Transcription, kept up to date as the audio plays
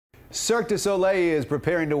Cirque du Soleil is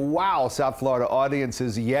preparing to wow South Florida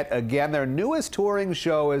audiences yet again. Their newest touring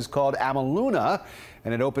show is called Amaluna,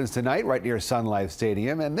 and it opens tonight right near Sun Life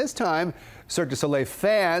Stadium. And this time, Cirque du Soleil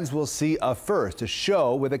fans will see a first, a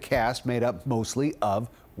show with a cast made up mostly of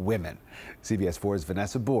women. CBS 4's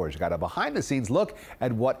Vanessa Borge got a behind-the-scenes look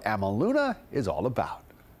at what Amaluna is all about.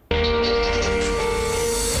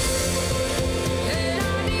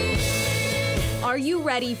 Are you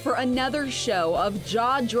ready for another show of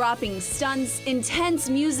jaw-dropping stunts, intense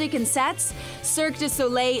music and sets? Cirque du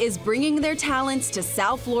Soleil is bringing their talents to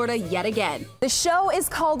South Florida yet again. The show is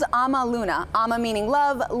called Amaluna, Ama meaning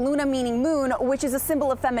love, Luna meaning moon, which is a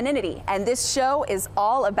symbol of femininity. And this show is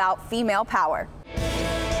all about female power.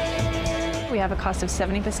 We have a cast of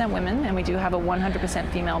 70% women, and we do have a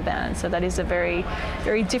 100% female band, so that is a very,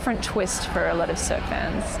 very different twist for a lot of Cirque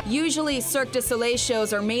fans. Usually, Cirque du Soleil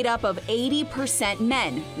shows are made up of 80%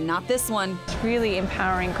 men. Not this one. It's really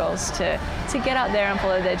empowering girls to get out there and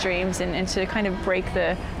follow their dreams and to kind of break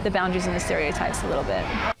the boundaries and the stereotypes a little bit.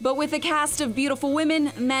 But with a cast of beautiful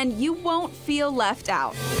women, men, you won't feel left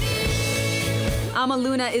out.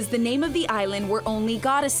 Amaluna is the name of the island where only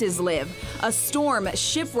goddesses live. A storm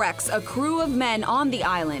shipwrecks a crew of men on the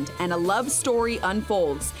island, and a love story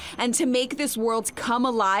unfolds. And to make this world come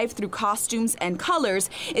alive through costumes and colors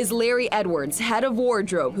is Larry Edwards, head of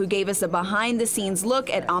wardrobe, who gave us a behind-the-scenes look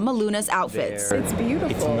at Amaluna's outfits. It's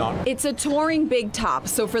beautiful. It's a touring big top,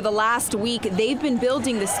 so for the last week, they've been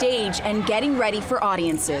building the stage and getting ready for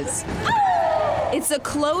audiences. It's a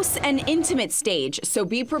close and intimate stage, so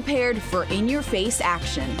be prepared for in-your-face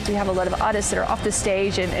action. We have a lot of artists that are off the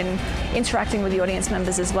stage and interacting with the audience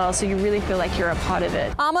members as well, so you really feel like you're a part of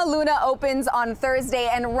it. Amaluna opens on Thursday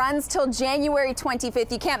and runs till January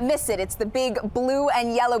 25th. You can't miss it. It's the big blue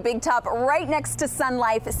and yellow big top right next to Sun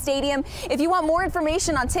Life Stadium. If you want more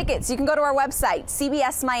information on tickets, you can go to our website,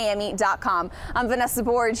 cbsmiami.com. I'm Vanessa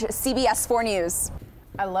Borge, CBS 4 News.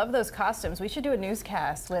 I love those costumes. We should do a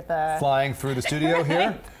newscast with flying through the studio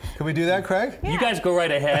here. Can we do that, Craig? Yeah. You guys go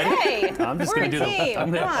right ahead. Hey, I'm just going to do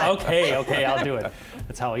the. Okay, I'll do it.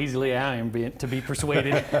 That's how easily I am to be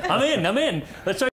persuaded. I'm in. Let's start.